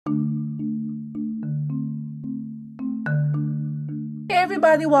Hey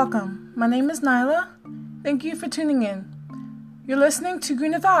everybody, welcome. My name is Nyla. Thank you for tuning in. You're listening to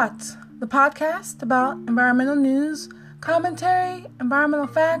Greener Thoughts, the podcast about environmental news, commentary, environmental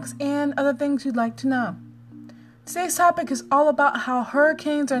facts, and other things you'd like to know. Today's topic is all about how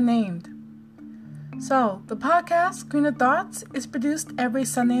hurricanes are named. So, the podcast, Greener Thoughts, is produced every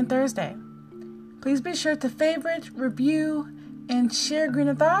Sunday and Thursday. Please be sure to favorite, review, and share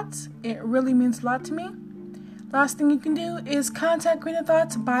Greener Thoughts. It really means a lot to me. Last thing you can do is contact Greener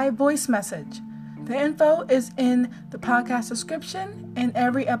Thoughts by voice message. The info is in the podcast description and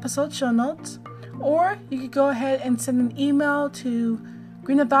every episode show notes. Or you could go ahead and send an email to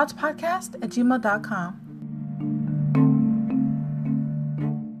greenerthoughtspodcast@gmail.com.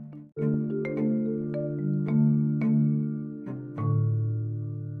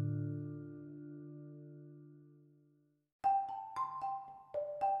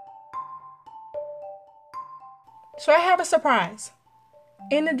 So I have a surprise.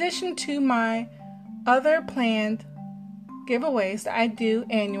 In addition to my other planned giveaways that I do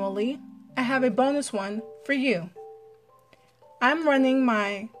annually, I have a bonus one for you. I'm running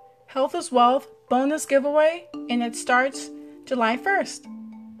my Health is Wealth bonus giveaway, and it starts July 1st.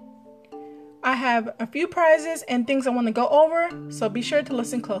 I have a few prizes and things I want to go over, so be sure to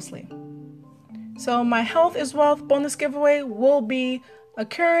listen closely. So my Health is Wealth bonus giveaway will be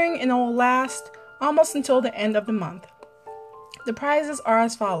occurring and it will last almost until the end of the month. The prizes are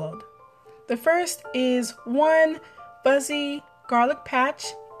as followed. The first is 1 fuzzy garlic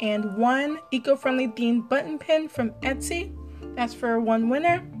patch and 1 eco-friendly themed button pin from Etsy. That's for one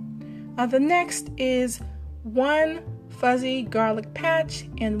winner. The next is 1 fuzzy garlic patch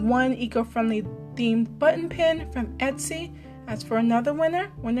and 1 eco-friendly themed button pin from Etsy. That's for another winner,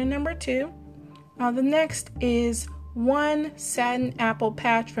 winner number 2. The next is 1 satin apple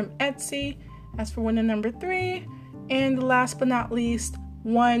patch from Etsy. That's for winner number 3. And last but not least,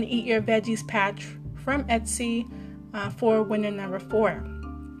 1 Eat Your Veggies patch from Etsy for winner number 4.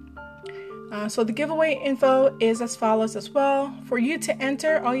 So the giveaway info is as follows as well. For you to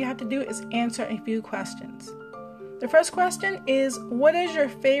enter, all you have to do is answer a few questions. The first question is, what is your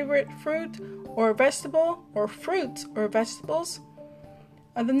favorite fruit or vegetable, or fruits or vegetables?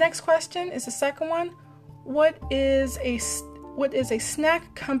 The next question is the second one. What is a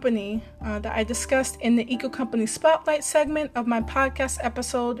snack company that I discussed in the Eco Company Spotlight segment of my podcast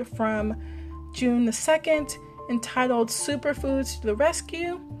episode from June the 2nd, entitled Superfoods to the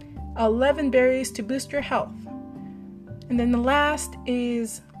Rescue, 11 Berries to Boost Your Health. And then the last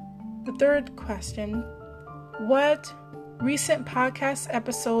is the third question. What recent podcast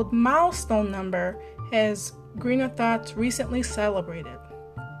episode milestone number has Greener Thoughts recently celebrated?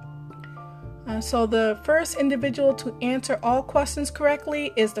 So the first individual to answer all questions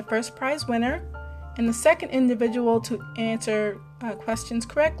correctly is the first prize winner, and the second individual to answer questions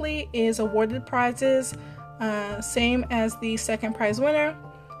correctly is awarded prizes, same as the second prize winner,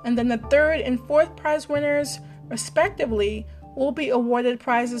 and then the third and fourth prize winners, respectively, will be awarded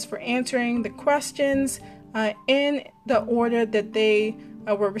prizes for answering the questions in the order that they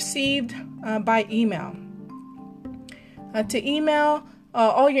were received by email. To email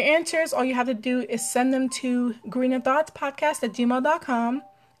all your answers, all you have to do is send them to greenerthoughtspodcast@gmail.com,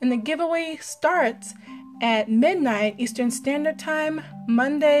 and the giveaway starts at midnight Eastern Standard Time,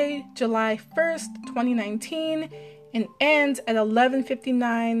 Monday, July 1st, 2019, and ends at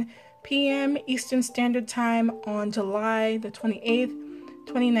 11:59 p.m. Eastern Standard Time on July the 28th,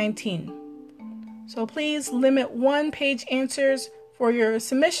 2019. So please limit one-page answers for your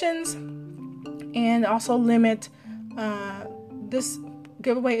submissions, and also limit this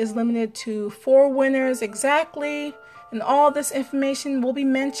giveaway is limited to 4 winners exactly, and all this information will be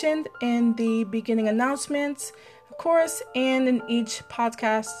mentioned in the beginning announcements, of course, and in each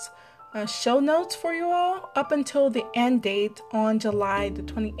podcast's show notes for you all up until the end date on July the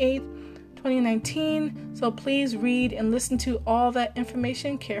 28th, 2019. So please read and listen to all that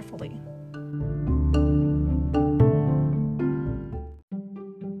information carefully.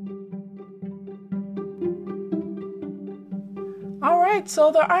 Alright,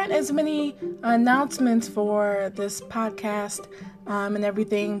 so there aren't as many announcements for this podcast and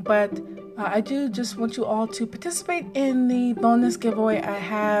everything, but I do just want you all to participate in the bonus giveaway I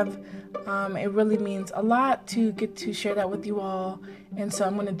have. It really means a lot to get to share that with you all, and so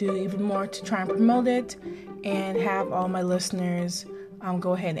I'm going to do even more to try and promote it and have all my listeners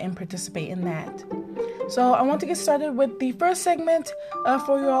go ahead and participate in that. So I want to get started with the first segment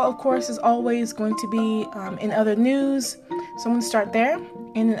for you all. Of course, is always going to be in other news. So I'm going to start there.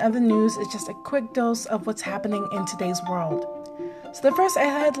 And in other news, it's just a quick dose of what's happening in today's world. So the first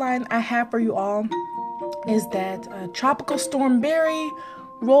headline I have for you all is that Tropical Storm Barry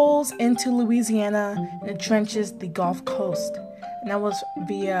rolls into Louisiana and entrenches the Gulf Coast. And that was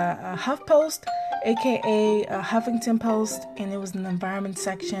via HuffPost, aka Huffington Post, and it was in the environment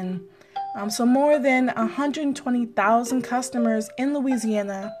section. So more than 120,000 customers in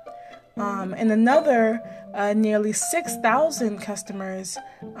Louisiana, and another nearly 6,000 customers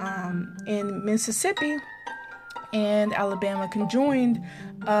in Mississippi and Alabama conjoined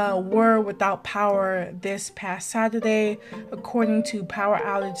were without power this past Saturday, according to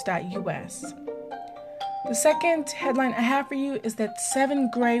poweroutage.us. The second headline I have for you is that 7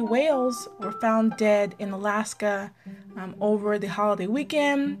 gray whales were found dead in Alaska over the holiday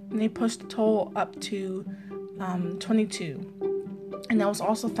weekend, and they pushed the total up to 22. And that was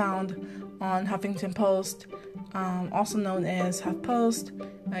also found on Huffington Post, also known as HuffPost,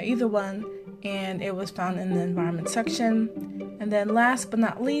 either one, and it was found in the environment section. And then last but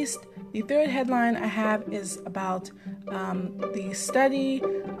not least, the third headline I have is about the study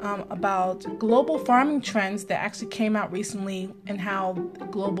about global farming trends that actually came out recently and how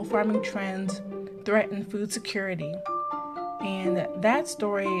global farming trends threaten food security. And that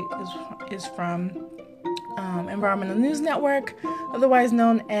story is from Environmental News Network, otherwise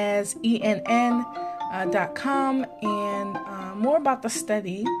known as ENN.com, and more about the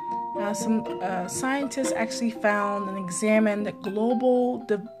study. Some scientists actually found and examined global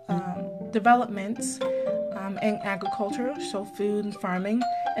developments in agriculture, so food and farming,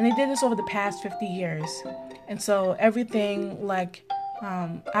 and they did this over the past 50 years. And so everything like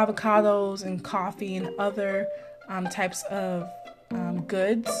avocados and coffee and other types of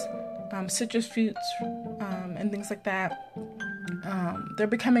goods, citrus fruits, and things like that, they're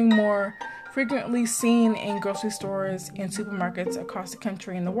becoming more frequently seen in grocery stores and supermarkets across the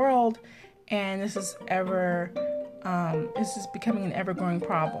country and the world, and this is becoming an ever-growing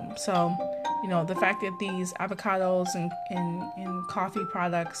problem. So, the fact that these avocados and coffee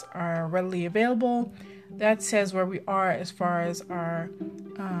products are readily available, that says where we are as far as our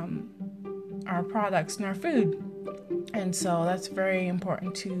products and our food, and so that's very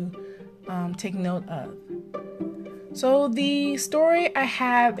important to take note of. So the story I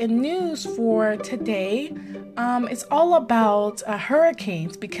have in news for today, it's all about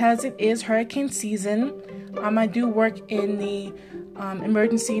hurricanes, because it is hurricane season. I do work in the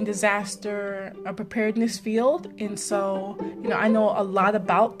emergency and disaster preparedness field, and so I know a lot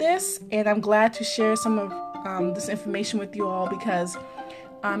about this, and I'm glad to share some of this information with you all, because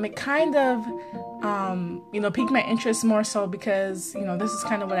it kind of piqued my interest more so because this is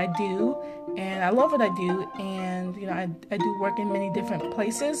kind of what I do, and I love what I do, and I do work in many different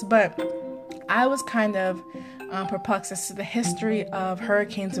places, but I was kind of perplexed as to the history of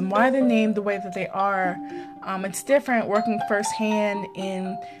hurricanes and why they're named the way that they are. It's different working firsthand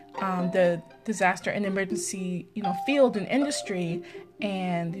in the disaster and emergency field and industry,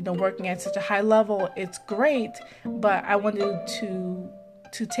 and working at such a high level. It's great, but I wanted to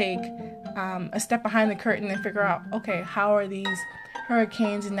take a step behind the curtain and figure out, okay, how are these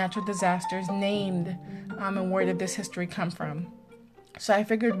hurricanes and natural disasters named, and where did this history come from? So I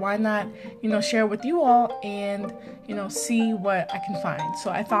figured, why not, share with you all and, see what I can find. So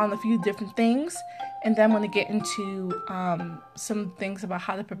I found a few different things, and then I'm going to get into some things about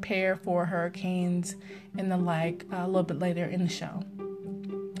how to prepare for hurricanes and the like a little bit later in the show.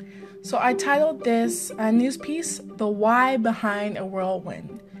 So I titled this news piece, "The Why Behind a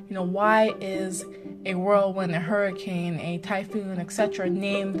Whirlwind." Why is a whirlwind, a hurricane, a typhoon, etc.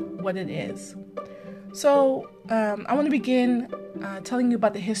 named what it is? So I want to begin telling you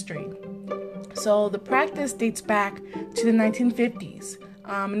about the history. So the practice dates back to the 1950s,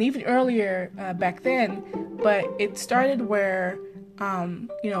 and even earlier back then, but it started where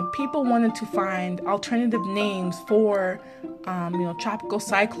people wanted to find alternative names for tropical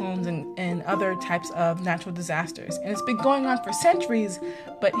cyclones and other types of natural disasters. And it's been going on for centuries,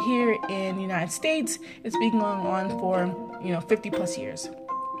 but here in the United States, it's been going on for 50 plus years.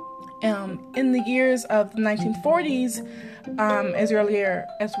 In the years of the 1940s, as earlier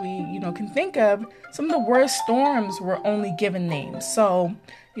as we can think of, some of the worst storms were only given names. So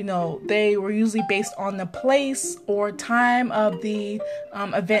they were usually based on the place or time of the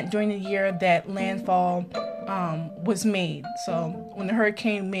event during the year that landfall was made. So when the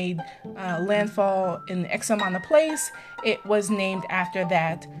hurricane made landfall in X amount of place, it was named after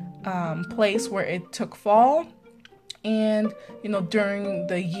that place where it took fall, and during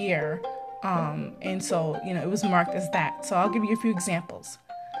the year, and so it was marked as that. So I'll give you a few examples.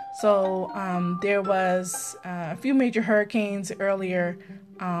 So there was a few major hurricanes earlier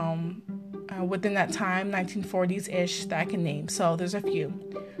within that time, 1940s-ish, that I can name. So there's a few.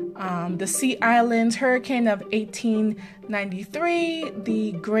 The Sea Islands hurricane of 1893,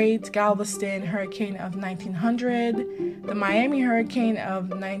 the Great Galveston hurricane of 1900, the Miami hurricane of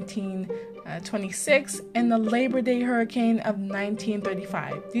 1926, and the Labor Day hurricane of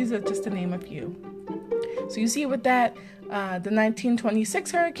 1935. These are just to name a few. So you see with that, the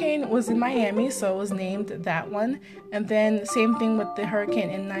 1926 hurricane was in Miami, so it was named that one. And then same thing with the hurricane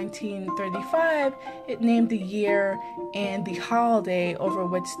in 1935, it named the year and the holiday over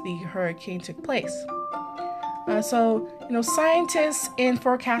which the hurricane took place. Scientists and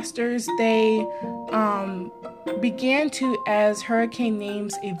forecasters, they began to, as hurricane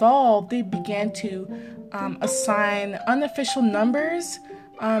names evolved, they began to assign unofficial numbers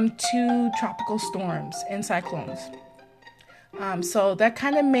to tropical storms and cyclones. So that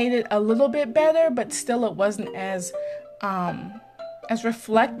kind of made it a little bit better, but still it wasn't as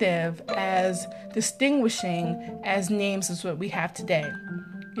reflective, as distinguishing as names as what we have today.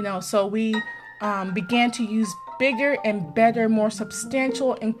 So we began to use bigger and better, more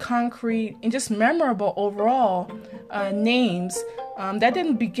substantial and concrete and just memorable overall names that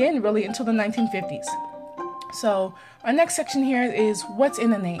didn't begin really until the 1950s. So our next section here is what's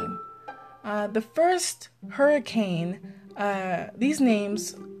in a name. The first hurricane, these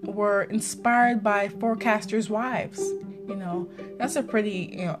names were inspired by forecasters' wives. That's a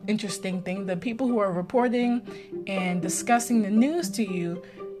pretty interesting thing. The people who are reporting and discussing the news to you,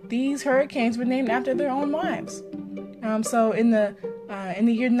 these hurricanes were named after their own wives. So in the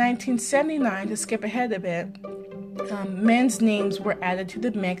year 1979, to skip ahead a bit, men's names were added to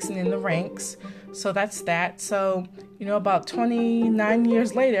the mix and in the ranks. So that's that. So, about 29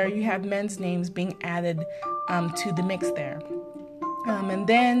 years later, you have men's names being added to the mix there. And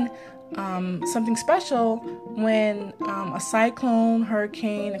then something special when a cyclone,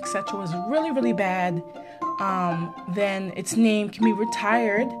 hurricane, etc. was really, really bad, then its name can be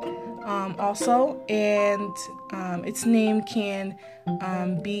retired also, and its name can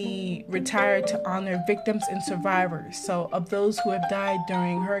be retired to honor victims and survivors. So of those who have died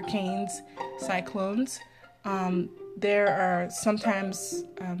during hurricanes, cyclones, there are sometimes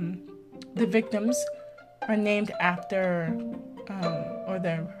the victims are named after, or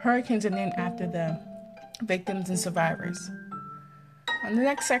the hurricanes are named after the victims and survivors. And the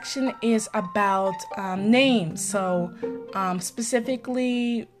next section is about names. So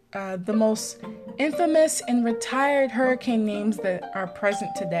specifically the most infamous and retired hurricane names that are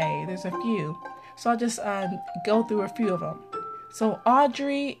present today. There's a few. So I'll just go through a few of them. So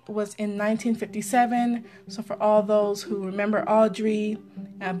Audrey was in 1957. So for all those who remember Audrey,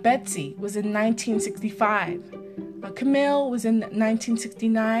 Betsy was in 1965. Camille was in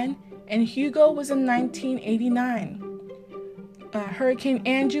 1969. And Hugo was in 1989. Hurricane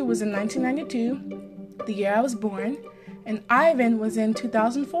Andrew was in 1992, the year I was born. And Ivan was in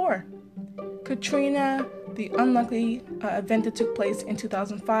 2004. Katrina, the unlucky event that took place in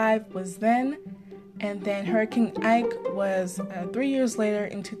 2005, was then. And then Hurricane Ike was 3 years later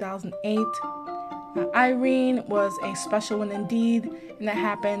in 2008. Irene was a special one indeed, and that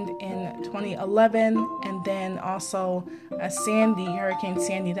happened in 2011. And then also Sandy, Hurricane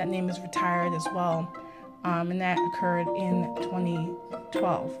Sandy, that name is retired as well. And that occurred in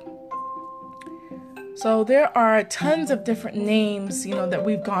 2012. So there are tons of different names, that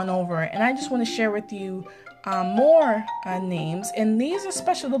we've gone over, and I just want to share with you more names. And these are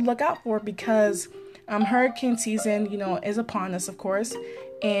special to look out for because hurricane season, is upon us, of course.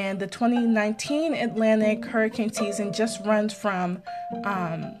 And the 2019 Atlantic hurricane season just runs from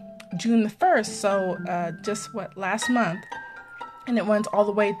June the 1st, so last month, and it runs all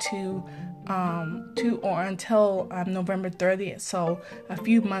the way to or until November 30th, so a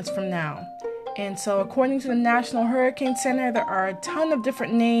few months from now. And so according to the National Hurricane Center, there are a ton of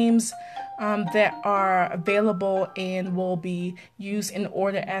different names that are available and will be used in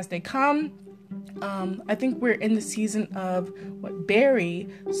order as they come. I think we're in the season of Barry,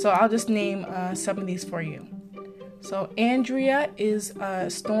 so I'll just name some of these for you. So Andrea is a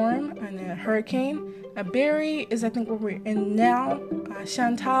storm and a hurricane. Barry is, I think, where we're in now.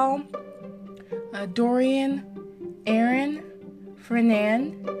 Chantal, Dorian, Aaron,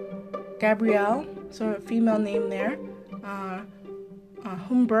 Fernan, Gabrielle, so a female name there.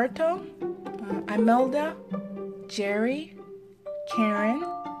 Humberto, Imelda, Jerry, Karen,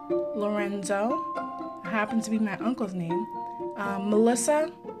 Lorenzo, happens to be my uncle's name,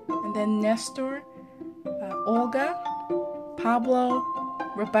 Melissa, and then Nestor, Olga, Pablo,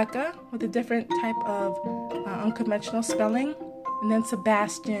 Rebecca, with a different type of unconventional spelling, and then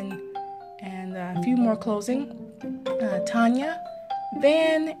Sebastian, and a few more closing, Tanya,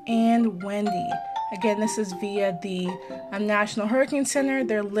 Van and Wendy. Again, this is via the National Hurricane Center,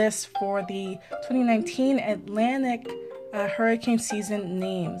 their list for the 2019 Atlantic hurricane season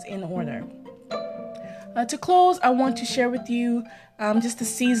names in order. To close, I want to share with you just the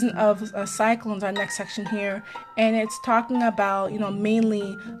season of cyclones, our next section here, and it's talking about,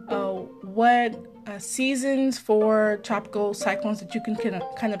 mainly what seasons for tropical cyclones that you can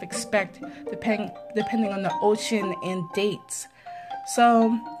kind of expect depending on the ocean and dates.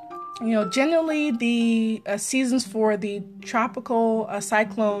 So, generally the seasons for the tropical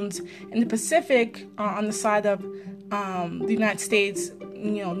cyclones in the Pacific on the side of the United States,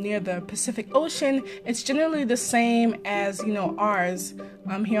 near the Pacific Ocean, it's generally the same as, ours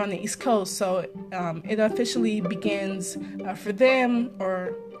here on the East Coast. So it officially begins for them,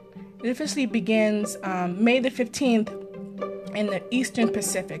 or it officially begins May the 15th in the Eastern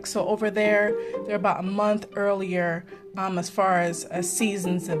Pacific. So over there, they're about a month earlier as far as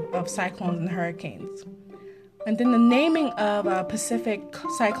seasons of cyclones and hurricanes. And then the naming of Pacific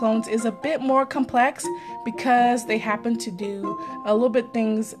cyclones is a bit more complex because they happen to do a little bit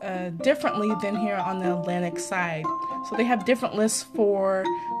things differently than here on the Atlantic side. So they have different lists for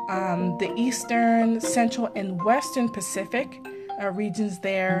the Eastern, Central, and Western Pacific regions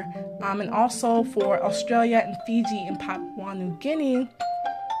there, and also for Australia and Fiji and Papua New Guinea.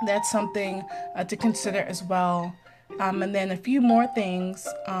 That's something to consider as well. And then a few more things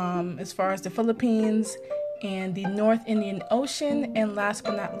as far as the Philippines and the North Indian Ocean, and last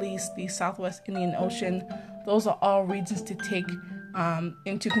but not least, the Southwest Indian Ocean. Those are all regions to take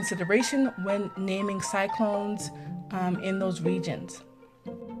into consideration when naming cyclones in those regions.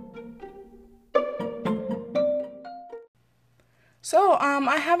 So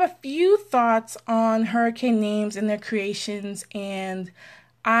I have a few thoughts on hurricane names and their creations, and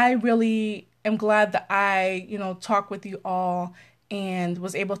I really am glad that I, talked with you all and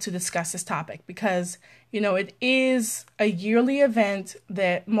was able to discuss this topic because, it is a yearly event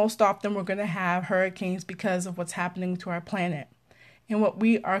that most often we're going to have hurricanes because of what's happening to our planet and what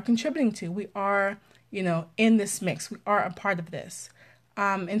we are contributing to. We are, in this mix. We are a part of this.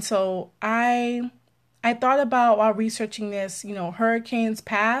 And so I thought about while researching this, hurricanes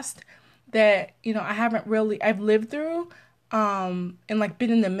past that, I've lived through and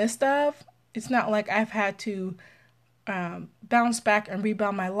been in the midst of. It's not like I've had to bounce back and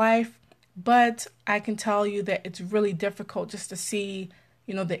rebound my life, but I can tell you that it's really difficult just to see,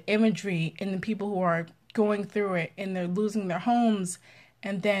 the imagery and the people who are going through it and they're losing their homes.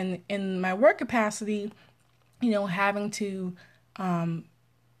 And then in my work capacity, having to,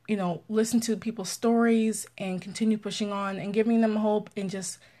 listen to people's stories and continue pushing on and giving them hope and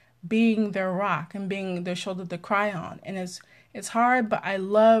just being their rock and being their shoulder to cry on. And it's hard, but I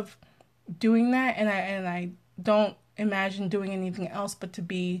love doing that, and I don't imagine doing anything else but to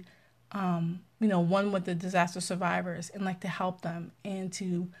be one with the disaster survivors and to help them and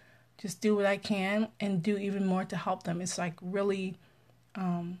to just do what I can and do even more to help them. It's really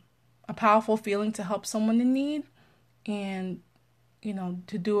a powerful feeling to help someone in need, and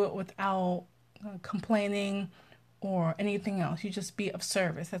to do it without complaining or anything else. You just be of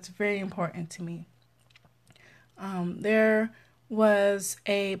service. That's very important to me. There was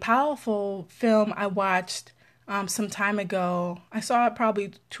a powerful film I watched some time ago. I saw it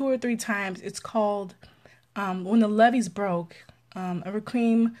probably 2 or 3 times. It's called When the Levees Broke, a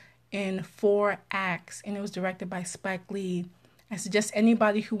Requiem in 4 acts, and it was directed by Spike Lee. I suggest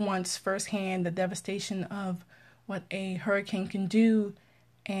anybody who wants firsthand the devastation of what a hurricane can do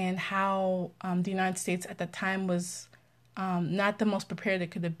and how the United States at that time was not the most prepared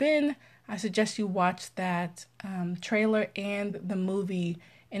it could have been. I suggest you watch that trailer and the movie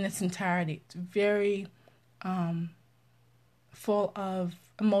in its entirety. It's very full of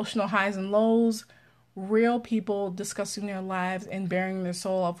emotional highs and lows, real people discussing their lives and bearing their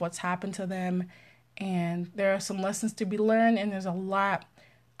soul of what's happened to them. And there are some lessons to be learned, and there's a lot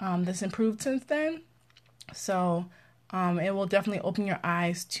that's improved since then. So it will definitely open your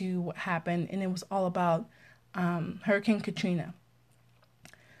eyes to what happened, and it was all about Hurricane Katrina.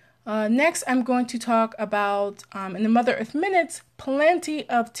 Next, I'm going to talk about, in the Mother Earth Minutes, plenty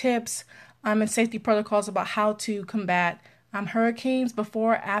of tips and safety protocols about how to combat hurricanes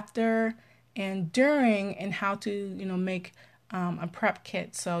before, after, and during, and how to, make a prep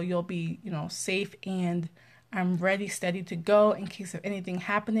kit so you'll be, safe and ready, steady to go in case of anything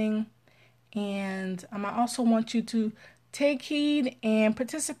happening. And I also want you to take heed and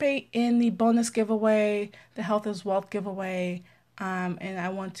participate in the bonus giveaway, the Health is Wealth giveaway. And I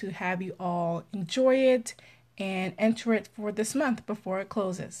want to have you all enjoy it and enter it for this month before it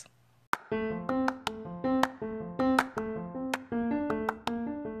closes.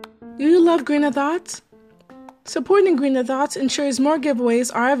 love Greener Thoughts? Supporting Greener Thoughts ensures more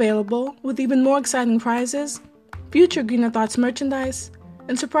giveaways are available with even more exciting prizes, future Greener Thoughts merchandise,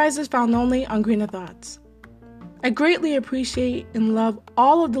 and surprises found only on Greener Thoughts. I greatly appreciate and love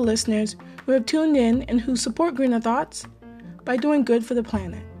all of the listeners who have tuned in and who support Greener Thoughts by doing good for the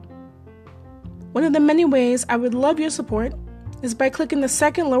planet. One of the many ways I would love your support is by clicking the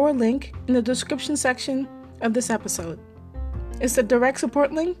second lower link in the description section of this episode. It's the direct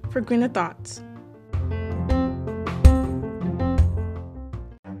support link for Greener Thoughts.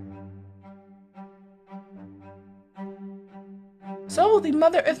 So the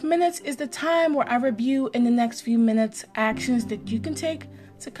Mother Earth Minutes is the time where I review in the next few minutes actions that you can take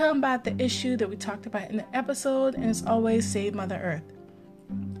to combat the issue that we talked about in the episode, and as always, save Mother Earth.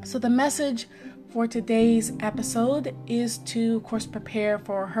 So the message for today's episode is to, of course, prepare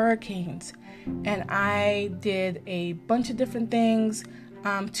for hurricanes. And I did a bunch of different things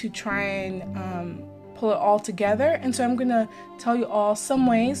to try and pull it all together. And so I'm going to tell you all some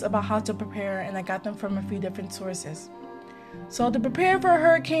ways about how to prepare, and I got them from a few different sources. So to prepare for a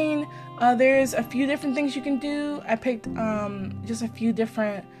hurricane, there's a few different things you can do. I picked just a few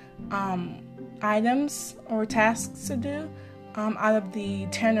different items or tasks to do out of the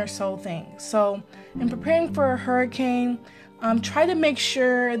 10 or so things. So in preparing for a hurricane, try to make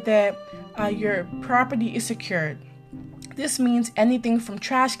sure that your property is secured. This means anything from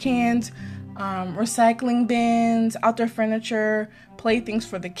trash cans, recycling bins, outdoor furniture, playthings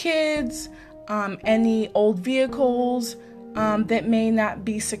for the kids, any old vehicles that may not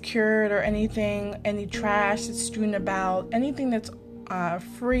be secured, or anything, any trash that's strewn about, anything that's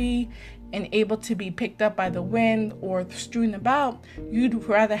free and able to be picked up by the wind or strewn about, you'd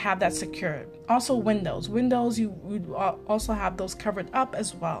rather have that secured. Also windows, you'd also have those covered up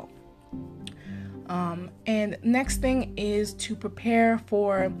as well. And next thing is to prepare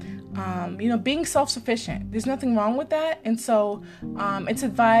for, being self-sufficient. There's nothing wrong with that. And so it's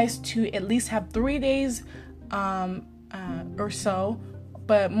advised to at least have 3 days or so,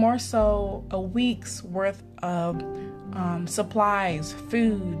 but more so a week's worth of supplies,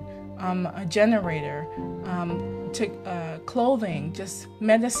 food, a generator, clothing, just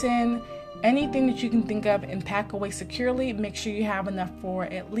medicine, anything that you can think of, and pack away securely. Make sure you have enough for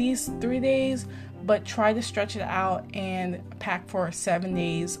at least 3 days, but try to stretch it out and pack for 7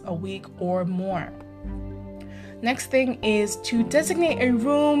 days, a week or more. Next thing is to designate a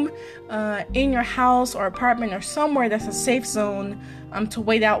room in your house or apartment or somewhere that's a safe zone to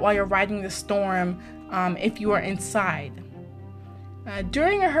wait out while you're riding the storm if you are inside.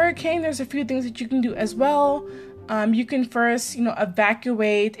 During a hurricane, there's a few things that you can do as well. You can first,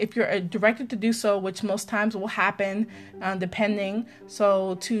 evacuate if you're directed to do so, which most times will happen, depending.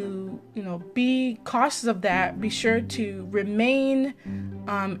 So to, be cautious of that. Be sure to remain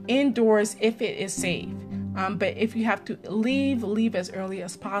indoors if it is safe. But if you have to leave as early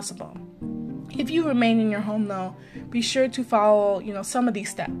as possible. If you remain in your home, though, be sure to follow, some of these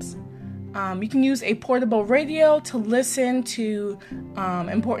steps. You can use a portable radio to listen to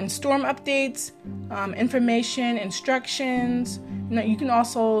important storm updates, information, instructions. You can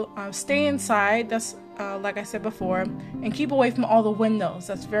also stay inside. That's like I said before, and keep away from all the windows.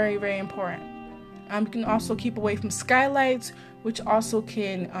 That's very, very important. You can also keep away from skylights, which also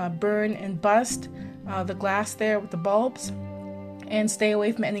can burn and bust the glass there with the bulbs, and stay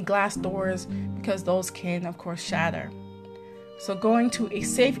away from any glass doors because those can, of course, shatter. So going to a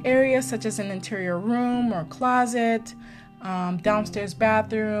safe area such as an interior room or closet, downstairs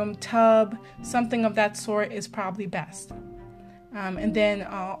bathroom, tub, something of that sort is probably best. And then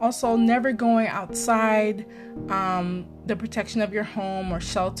also never going outside the protection of your home or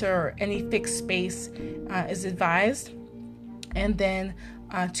shelter or any fixed space is advised. And then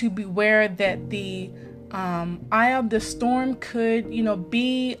to beware that the eye of the storm could,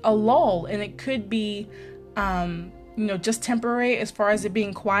 be a lull, and it could be, just temporary as far as it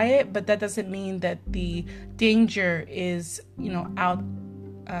being quiet, but that doesn't mean that the danger is, out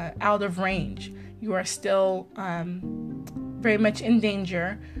of range. You are still very much in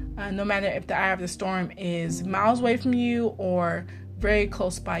danger, no matter if the eye of the storm is miles away from you or very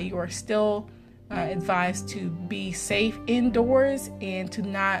close by. You are still advised to be safe indoors and to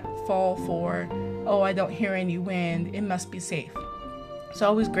not fall for, I don't hear any wind, it must be safe. It's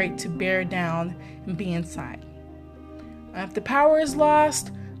always great to bear down and be inside. If the power is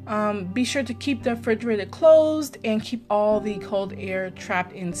lost, be sure to keep the refrigerator closed and keep all the cold air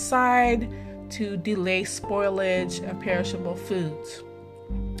trapped inside to delay spoilage of perishable foods.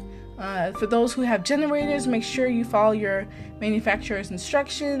 For those who have generators, make sure you follow your manufacturer's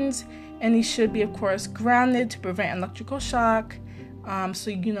instructions, and these should be, of course, grounded to prevent electrical shock.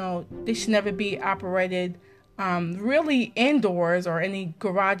 So, they should never be operated really indoors or any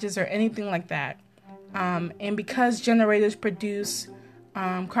garages or anything like that. And because generators produce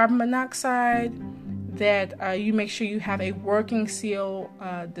carbon monoxide, that you make sure you have a working seal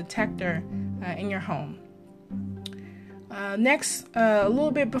detector in your home. Next, a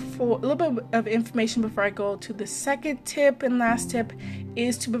little bit of information before I go to the second tip and last tip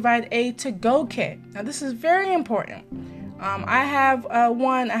is to provide a to-go kit. Now, this is very important. I have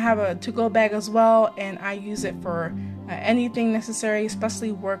one. I have a to-go bag as well, and I use it for anything necessary,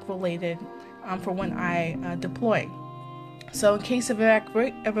 especially work-related, for when I deploy. So in case of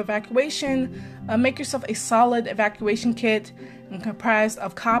evacuation, make yourself a solid evacuation kit comprised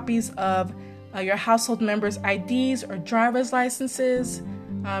of copies of your household members' IDs or driver's licenses,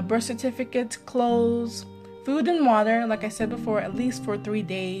 birth certificates, clothes, food and water, like I said before, at least for 3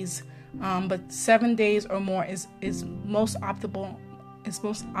 days, but 7 days or more is most optimal. Is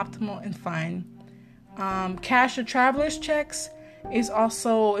most optimal and fine. Cash or traveler's checks is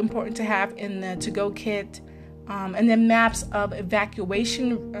also important to have in the to-go kit. And then maps of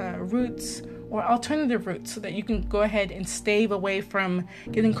evacuation routes or alternative routes so that you can go ahead and stave away from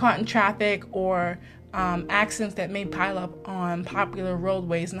getting caught in traffic or accidents that may pile up on popular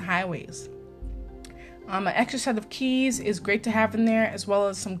roadways and highways. An extra set of keys is great to have in there, as well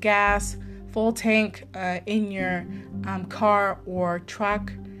as some gas, full tank in your car or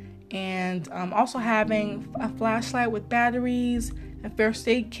truck, and also having a flashlight with batteries, a first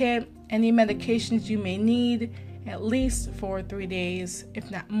aid kit, any medications you may need, at least for 3 days, if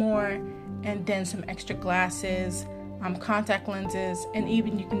not more, and then some extra glasses, contact lenses, and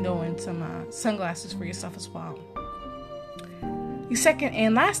even you can throw in some sunglasses for yourself as well. The second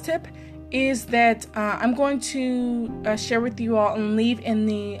and last tip is that I'm going to share with you all and leave in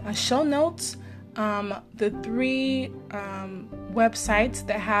the show notes the 3 websites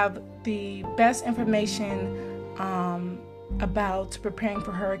that have the best information about preparing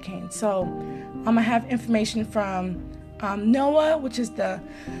for hurricanes. So I'm gonna have information from NOAA, which is the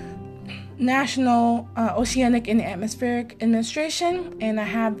National Oceanic and Atmospheric Administration, and I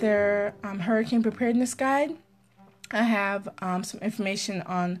have their hurricane preparedness guide. I have some information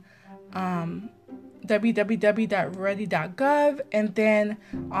on www.ready.gov, and then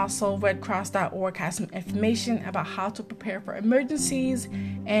also redcross.org has some information about how to prepare for emergencies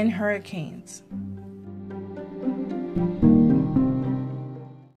and hurricanes.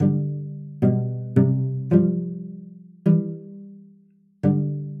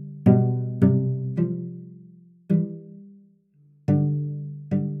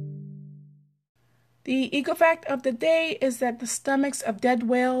 The eco-fact of the day is that the stomachs of dead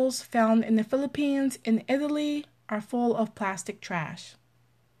whales found in the Philippines and Italy are full of plastic trash.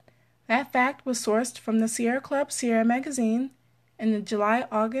 That fact was sourced from the Sierra Club Sierra magazine in the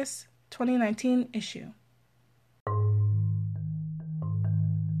July-August 2019 issue.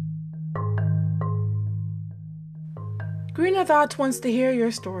 Greener Thoughts wants to hear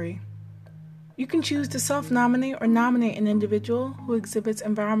your story. You can choose to self-nominate or nominate an individual who exhibits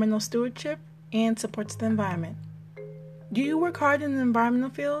environmental stewardship and supports the environment. Do you work hard in the environmental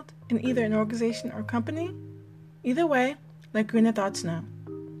field in either an organization or company? Either way, let Greener Thoughts know.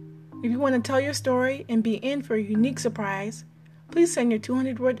 If you want to tell your story and be in for a unique surprise, please send your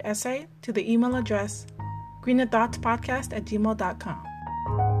 200-word essay to the email address greenerthoughtspodcast@gmail.com.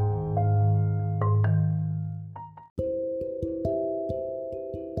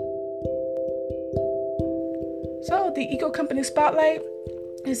 So, the Eco Company Spotlight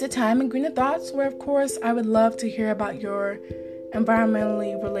is the time in Greener Thoughts where, of course, I would love to hear about your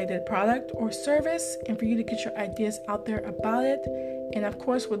environmentally related product or service and for you to get your ideas out there about it. And, of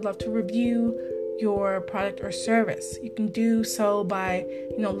course, would love to review your product or service. You can do so by,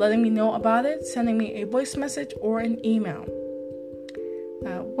 letting me know about it, sending me a voice message or an email.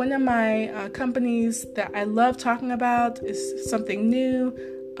 One of my companies that I love talking about is something new,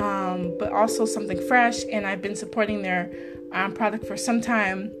 but also something fresh, and I've been supporting their product for some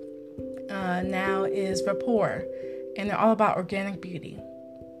time now is Rapport, and they're all about organic beauty.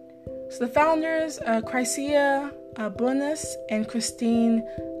 So the founders, Chrysia Bonas and Christine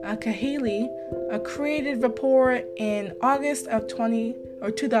Kahili, created Rapport in August of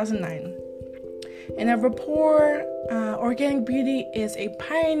 2009. And Rapport Organic Beauty is a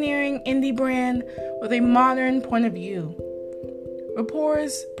pioneering indie brand with a modern point of view.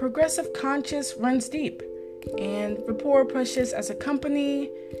 Rapport's progressive conscience runs deep, and Rapport pushes as a company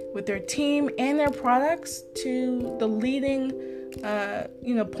with their team and their products to the leading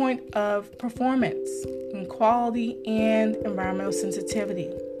point of performance in quality and environmental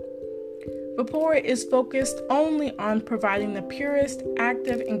sensitivity. Vapor is focused only on providing the purest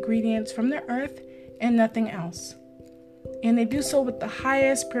active ingredients from the earth and nothing else. And they do so with the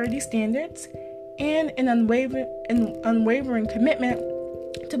highest purity standards and an unwavering commitment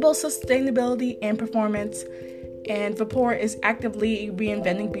to both sustainability and performance. And Vapor is actively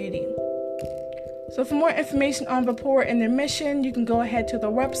reinventing beauty. So for more information on Vapor and their mission, you can go ahead to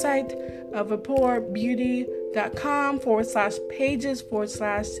the website of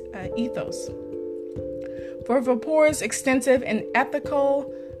vaporbeauty.com/pages/ethos. For Vapor's extensive and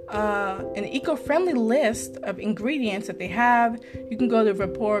ethical and eco-friendly list of ingredients that they have, you can go to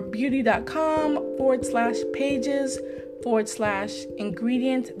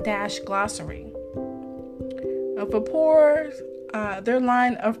vaporbeauty.com/pages/ingredient-glossary. Vapor, their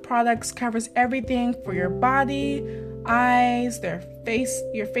line of products covers everything for your body, eyes, your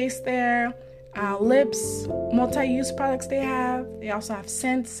face there, lips, multi-use products they have. They also have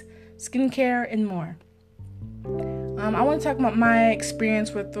scents, skincare, and more. I want to talk about my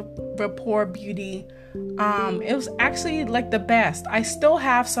experience with Vapor Beauty. It was actually like the best. I still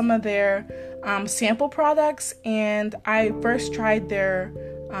have some of their sample products, and I first tried their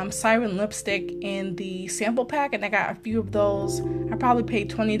Siren lipstick in the sample pack, and I got a few of those. I probably paid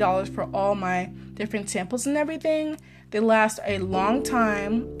 $20 for all my different samples and everything. They last a long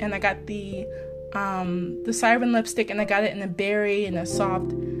time, and I got the Siren lipstick, and I got it in a berry and a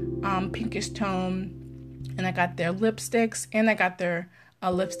soft pinkish tone. And I got their lipsticks, and I got their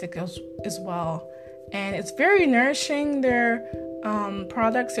lipstick as well. And it's very nourishing, their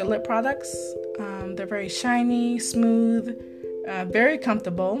products, their lip products. They're very shiny, smooth, very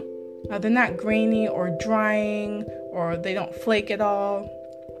comfortable. They're not grainy or drying, or they don't flake at all.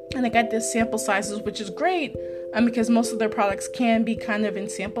 And I got the sample sizes, which is great because most of their products can be kind of in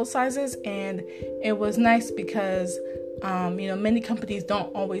sample sizes. And it was nice because many companies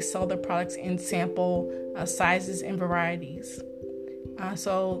don't always sell their products in sample sizes and varieties.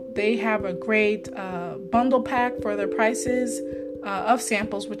 So they have a great bundle pack for their prices of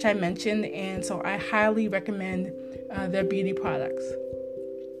samples, which I mentioned, and so I highly recommend their beauty products.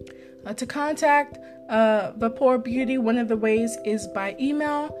 To contact Vapor Beauty, one of the ways is by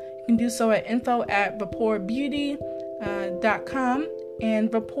email. You can do so at info@vaporbeauty.com,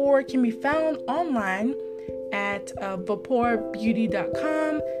 and Vapor can be found online at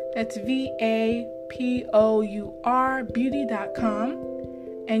vaporbeauty.com. That's VAPOUR beauty.com.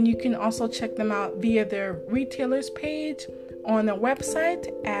 And you can also check them out via their retailers page on their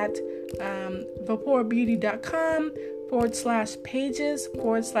website at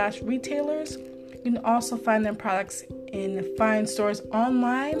vaporbeauty.com/pages/retailers. You can also find their products in fine stores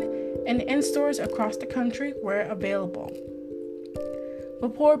online and in stores across the country where available.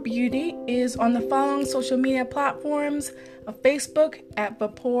 Vapor Beauty is on the following social media platforms: Facebook at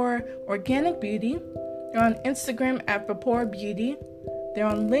Vapor Organic Beauty. They're on Instagram at Vapor Beauty. They're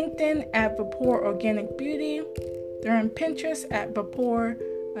on LinkedIn at Vapor Organic Beauty. They're on Pinterest at Vapor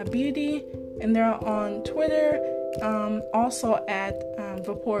Beauty. And they're on Twitter also at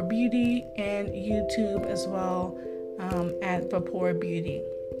Vapor Beauty, and YouTube as well at Vapor Beauty.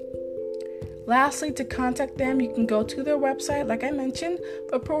 Lastly, to contact them, you can go to their website, like I mentioned,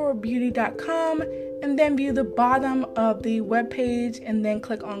 vaporbeauty.com, and then view the bottom of the webpage, and then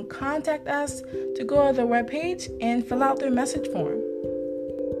click on Contact Us to go to their webpage and fill out their message form.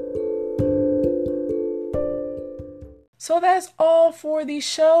 So that's all for the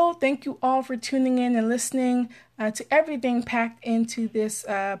show. Thank you all for tuning in and listening to everything packed into this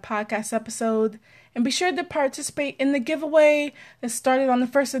podcast episode. And be sure to participate in the giveaway that started on the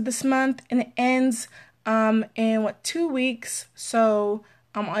 1st of this month, and it ends in 2 weeks. So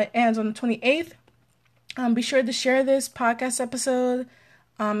it ends on the 28th. Be sure to share this podcast episode,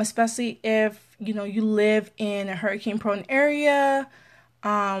 especially if you live in a hurricane-prone area.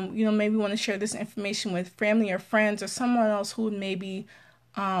 Maybe want to share this information with family or friends or someone else who would maybe,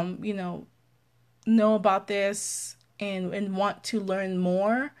 know about this and want to learn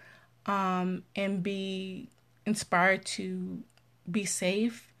more, and be inspired to be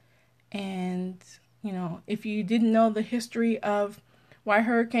safe. And, if you didn't know the history of why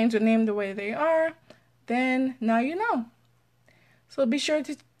hurricanes are named the way they are, then now you know. So be sure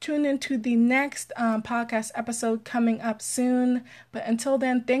to tune into the next podcast episode coming up soon. But until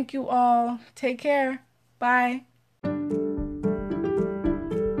then, thank you all. Take care. Bye.